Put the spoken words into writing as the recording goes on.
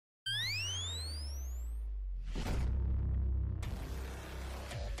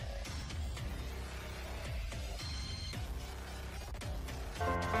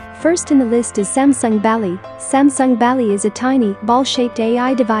First in the list is Samsung Ballie. Samsung Ballie is a tiny, ball-shaped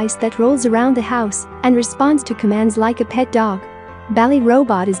AI device that rolls around the house and responds to commands like a pet dog. Ballie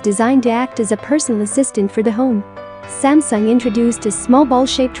robot is designed to act as a personal assistant for the home. Samsung introduced a small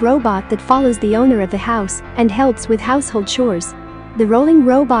ball-shaped robot that follows the owner of the house and helps with household chores. The rolling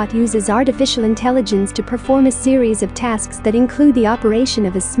robot uses artificial intelligence to perform a series of tasks that include the operation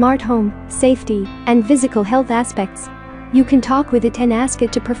of a smart home, safety, and physical health aspects. You can talk with it and ask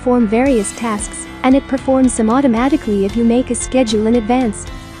it to perform various tasks, and it performs them automatically if you make a schedule in advance.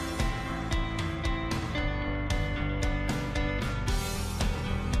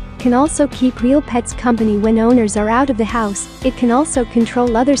 Can also keep real pets company when owners are out of the house. It can also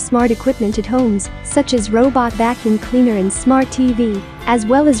control other smart equipment at homes, such as robot vacuum cleaner and smart TV, as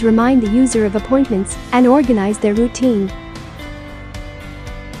well as remind the user of appointments and organize their routine.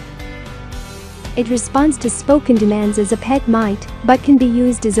 It responds to spoken demands as a pet might, but can be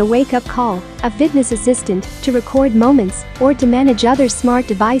used as a wake-up call, a fitness assistant, to record moments, or to manage other smart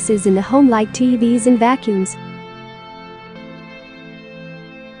devices in the home like TVs and vacuums.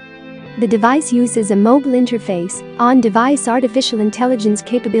 The device uses a mobile interface, on-device artificial intelligence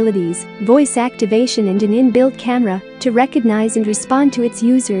capabilities, voice activation and an inbuilt camera to recognize and respond to its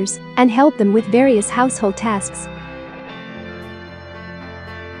users and help them with various household tasks.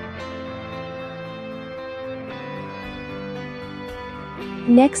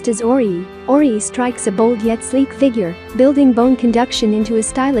 Next is Ori. Ori strikes a bold yet sleek figure, building bone conduction into a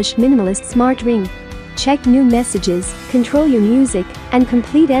stylish minimalist smart ring. Check new messages, control your music, and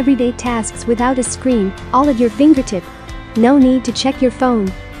complete everyday tasks without a screen, all at your fingertip. No need to check your phone.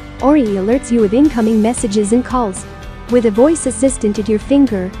 Ori alerts you of incoming messages and calls. With a voice assistant at your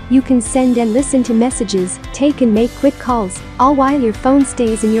finger, you can send and listen to messages, take and make quick calls, all while your phone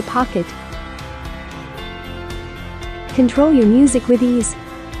stays in your pocket. Control your music with ease.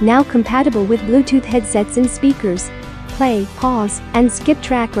 Now compatible with Bluetooth headsets and speakers. Play, pause, and skip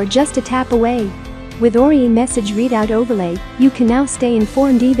track are just a tap away. With Ori message readout overlay, you can now stay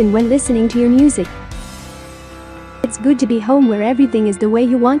informed even when listening to your music. It's good to be home where everything is the way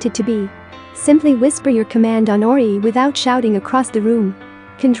you want it to be. Simply whisper your command on Ori without shouting across the room.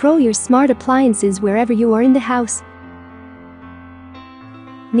 Control your smart appliances wherever you are in the house.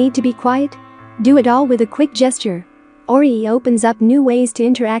 Need to be quiet? Do it all with a quick gesture. Ori opens up new ways to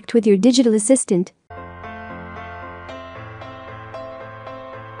interact with your digital assistant.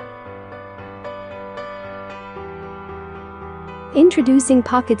 Introducing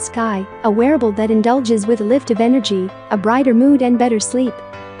Pocket Sky, a wearable that indulges with a lift of energy, a brighter mood and better sleep.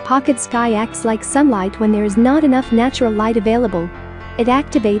 Pocket Sky acts like sunlight when there is not enough natural light available. It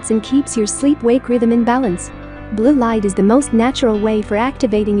activates and keeps your sleep-wake rhythm in balance. Blue light is the most natural way for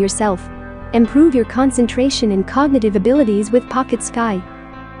activating yourself. Improve your concentration and cognitive abilities with Pocket Sky.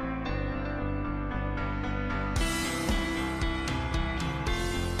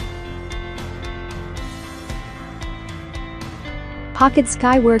 Pocket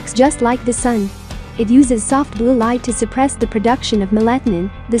Sky works just like the sun. It uses soft blue light to suppress the production of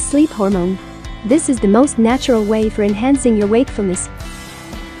melatonin, the sleep hormone. This is the most natural way for enhancing your wakefulness.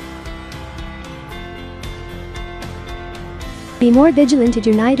 Be more vigilant at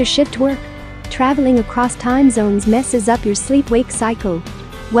your night or shift work. Traveling across time zones messes up your sleep-wake cycle.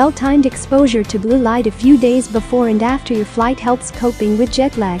 Well-timed exposure to blue light a few days before and after your flight helps coping with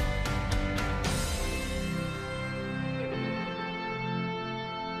jet lag.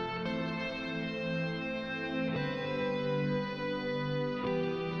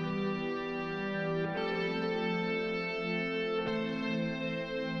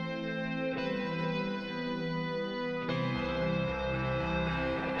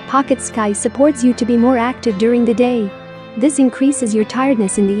 Pocket Sky supports you to be more active during the day. This increases your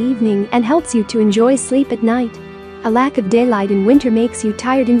tiredness in the evening and helps you to enjoy sleep at night. A lack of daylight in winter makes you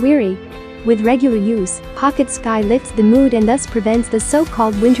tired and weary. With regular use, Pocket Sky lifts the mood and thus prevents the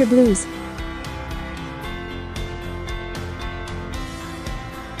so-called winter blues.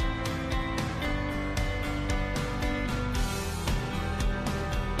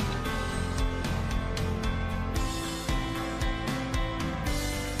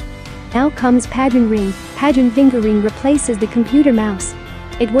 Now comes Padron Ring. Padron Finger Ring replaces the computer mouse.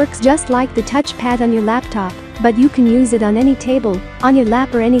 It works just like the touchpad on your laptop, but you can use it on any table, on your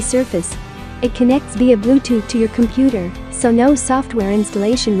lap or any surface. It connects via Bluetooth to your computer, so no software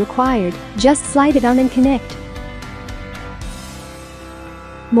installation required, just slide it on and connect.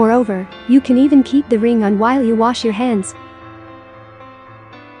 Moreover, you can even keep the ring on while you wash your hands.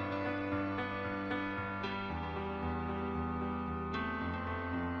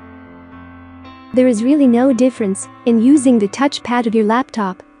 There is really no difference in using the touchpad of your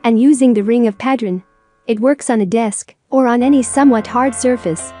laptop and using the ring of padron. It works on a desk or on any somewhat hard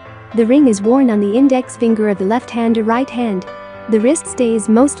surface. The ring is worn on the index finger of the left hand or right hand. The wrist stays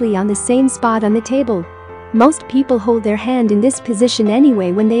mostly on the same spot on the table. Most people hold their hand in this position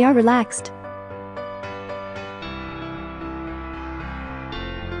anyway when they are relaxed.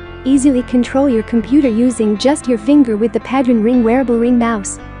 Easily control your computer using just your finger with the Padron Ring wearable ring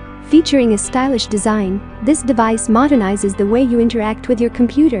mouse. Featuring a stylish design, this device modernizes the way you interact with your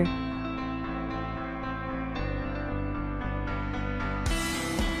computer.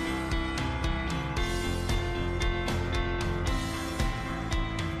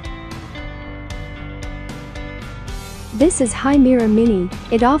 This is High Mirror Mini.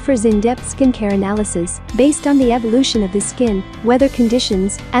 It offers in-depth skincare analysis based on the evolution of the skin, weather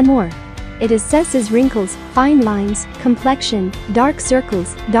conditions, and more. It assesses wrinkles, fine lines, complexion, dark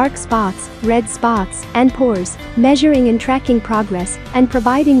circles, dark spots, red spots, and pores, measuring and tracking progress, and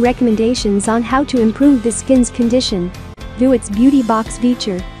providing recommendations on how to improve the skin's condition. Through its Beauty Box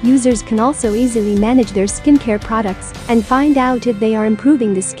feature, users can also easily manage their skincare products and find out if they are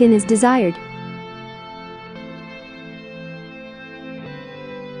improving the skin as desired.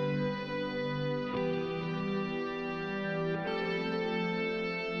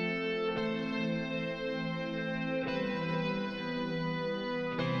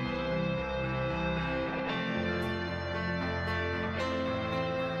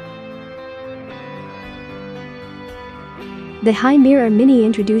 The High Mirror Mini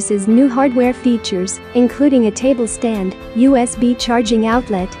introduces new hardware features, including a table stand, USB charging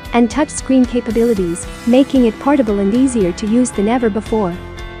outlet, and touchscreen capabilities, making it portable and easier to use than ever before.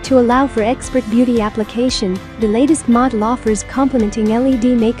 To allow for expert beauty application, the latest model offers complementing LED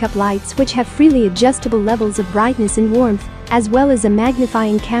makeup lights which have freely adjustable levels of brightness and warmth, as well as a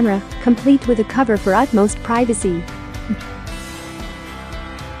magnifying camera, complete with a cover for utmost privacy.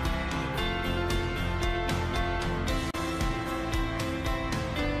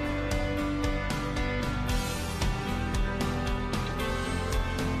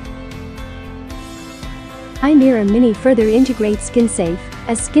 High Mirror Mini further integrates SkinSafe,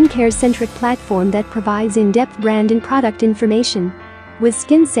 a skincare-centric platform that provides in-depth brand and product information. With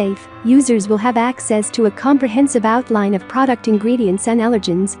SkinSafe, users will have access to a comprehensive outline of product ingredients and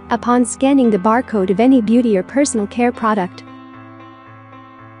allergens upon scanning the barcode of any beauty or personal care product.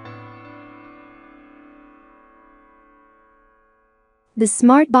 The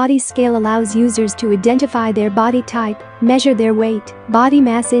Smart Body Scale allows users to identify their body type, measure their weight, body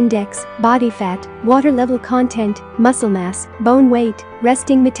mass index, body fat, water level content, muscle mass, bone weight,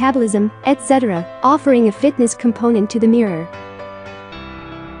 resting metabolism, etc., offering a fitness component to the mirror.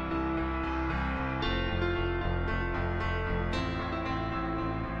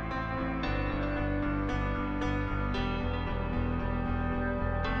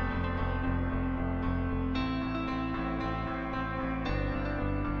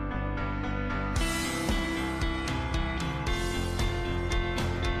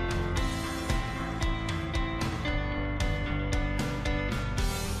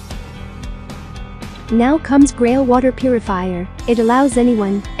 Now comes Grail Water Purifier. It allows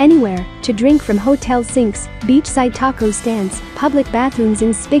anyone, anywhere, to drink from hotel sinks, beachside taco stands, public bathrooms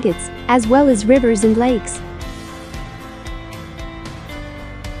and spigots, as well as rivers and lakes.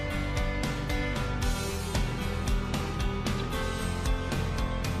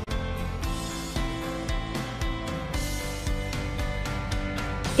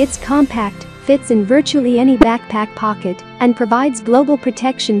 It's compact, fits in virtually any backpack pocket, and provides global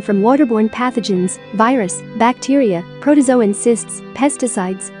protection from waterborne pathogens, virus, bacteria, protozoan cysts,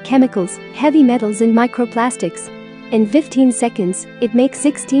 pesticides, chemicals, heavy metals and microplastics. In 15 seconds, it makes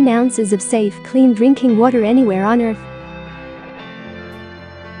 16 ounces of safe, clean drinking water anywhere on Earth.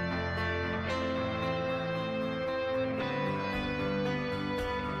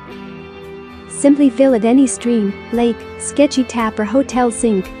 Simply fill at any stream, lake, sketchy tap or hotel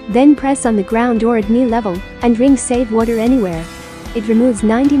sink, then press on the ground or at knee level, and drink safe water anywhere. It removes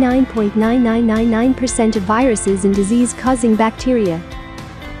 99.9999% of viruses and disease-causing bacteria.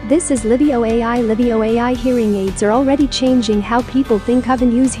 This is Livio AI. Livio AI hearing aids are already changing how people think of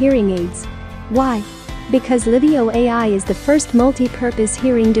and use hearing aids. Why? Because Livio AI is the first multi-purpose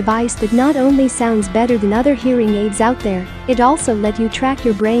hearing device that not only sounds better than other hearing aids out there, it also lets you track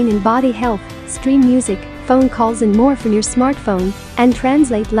your brain and body health, stream music, phone calls and more from your smartphone, and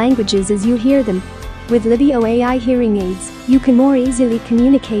translate languages as you hear them. With Livio AI hearing aids, you can more easily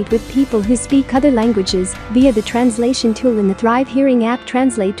communicate with people who speak other languages via the translation tool in the Thrive Hearing app.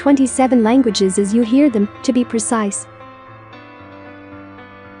 Translate 27 languages as you hear them, to be precise.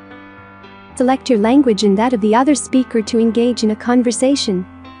 Select your language and that of the other speaker to engage in a conversation.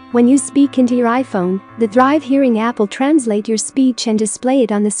 When you speak into your iPhone, the Thrive Hearing app will translate your speech and display it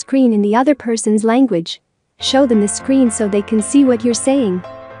on the screen in the other person's language. Show them the screen so they can see what you're saying.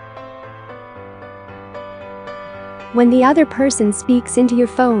 When the other person speaks into your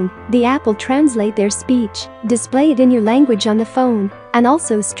phone, the app will translate their speech, display it in your language on the phone, and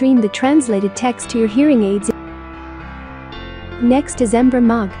also stream the translated text to your hearing aids. Next is Ember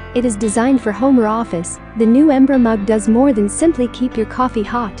Mug. It is designed for home or office. The new Ember Mug does more than simply keep your coffee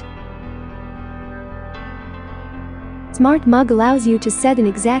hot. Smart Mug allows you to set an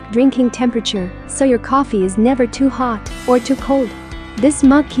exact drinking temperature, so your coffee is never too hot or too cold. This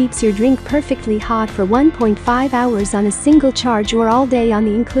mug keeps your drink perfectly hot for 1.5 hours on a single charge or all day on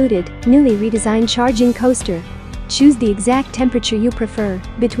the included, newly redesigned charging coaster. Choose the exact temperature you prefer,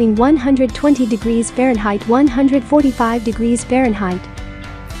 between 120 degrees Fahrenheit 145 degrees Fahrenheit.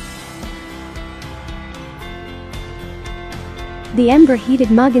 The Ember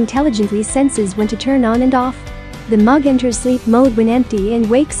heated mug intelligently senses when to turn on and off. The mug enters sleep mode when empty and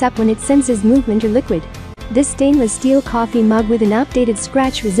wakes up when it senses movement or liquid. This stainless steel coffee mug with an updated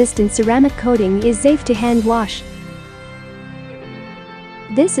scratch-resistant ceramic coating is safe to hand wash.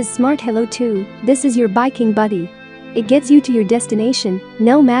 This is Smart Hello 2. This is your biking buddy. It gets you to your destination,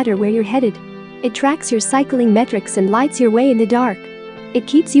 no matter where you're headed. It tracks your cycling metrics and lights your way in the dark. It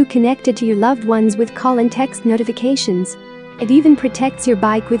keeps you connected to your loved ones with call and text notifications. It even protects your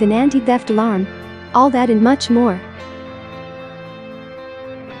bike with an anti-theft alarm. All that and much more.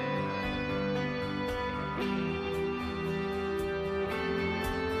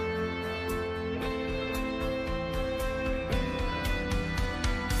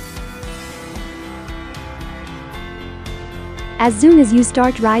 As soon as you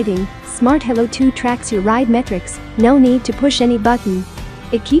start riding, Smart Hello 2 tracks your ride metrics. No need to push any button.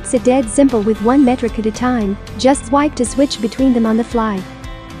 It keeps it dead simple with one metric at a time. Just swipe to switch between them on the fly.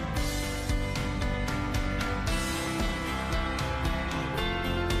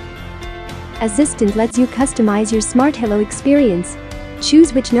 Assistant lets you customize your Smart Hello experience.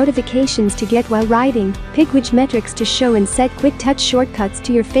 Choose which notifications to get while riding, pick which metrics to show and set quick touch shortcuts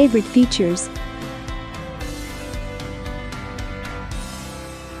to your favorite features.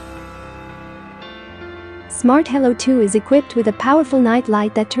 Smart Hello 2 is equipped with a powerful night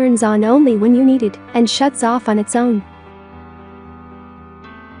light that turns on only when you need it and shuts off on its own.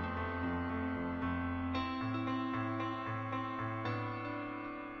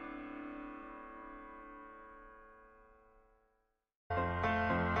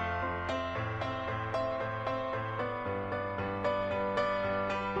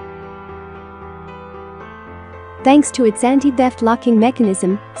 Thanks to its anti-theft locking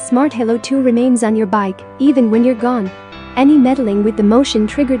mechanism, Smart Hello 2 remains on your bike, even when you're gone. Any meddling with the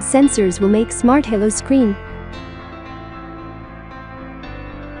motion-triggered sensors will make Smart Hello scream.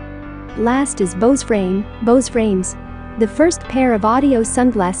 Last is Bose Frame. Bose Frames. The first pair of audio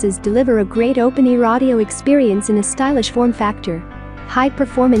sunglasses deliver a great open-ear audio experience in a stylish form factor.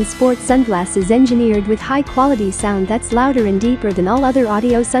 High-performance sports sunglasses engineered with high-quality sound that's louder and deeper than all other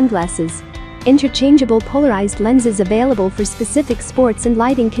audio sunglasses. Interchangeable polarized lenses available for specific sports and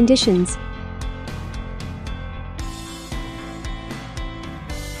lighting conditions.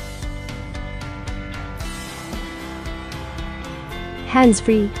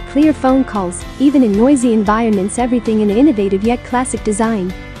 Hands-free, clear phone calls, even in noisy environments, everything in innovative yet classic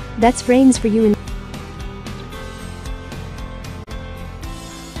design. That's frames for you.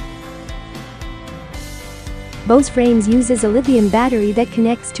 Bose Frames uses a lithium battery that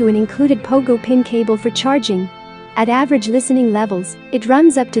connects to an included pogo pin cable for charging. At average listening levels, it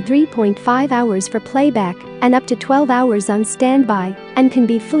runs up to 3.5 hours for playback and up to 12 hours on standby, and can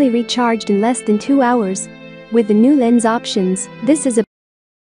be fully recharged in less than 2 hours. With the new lens options, this is a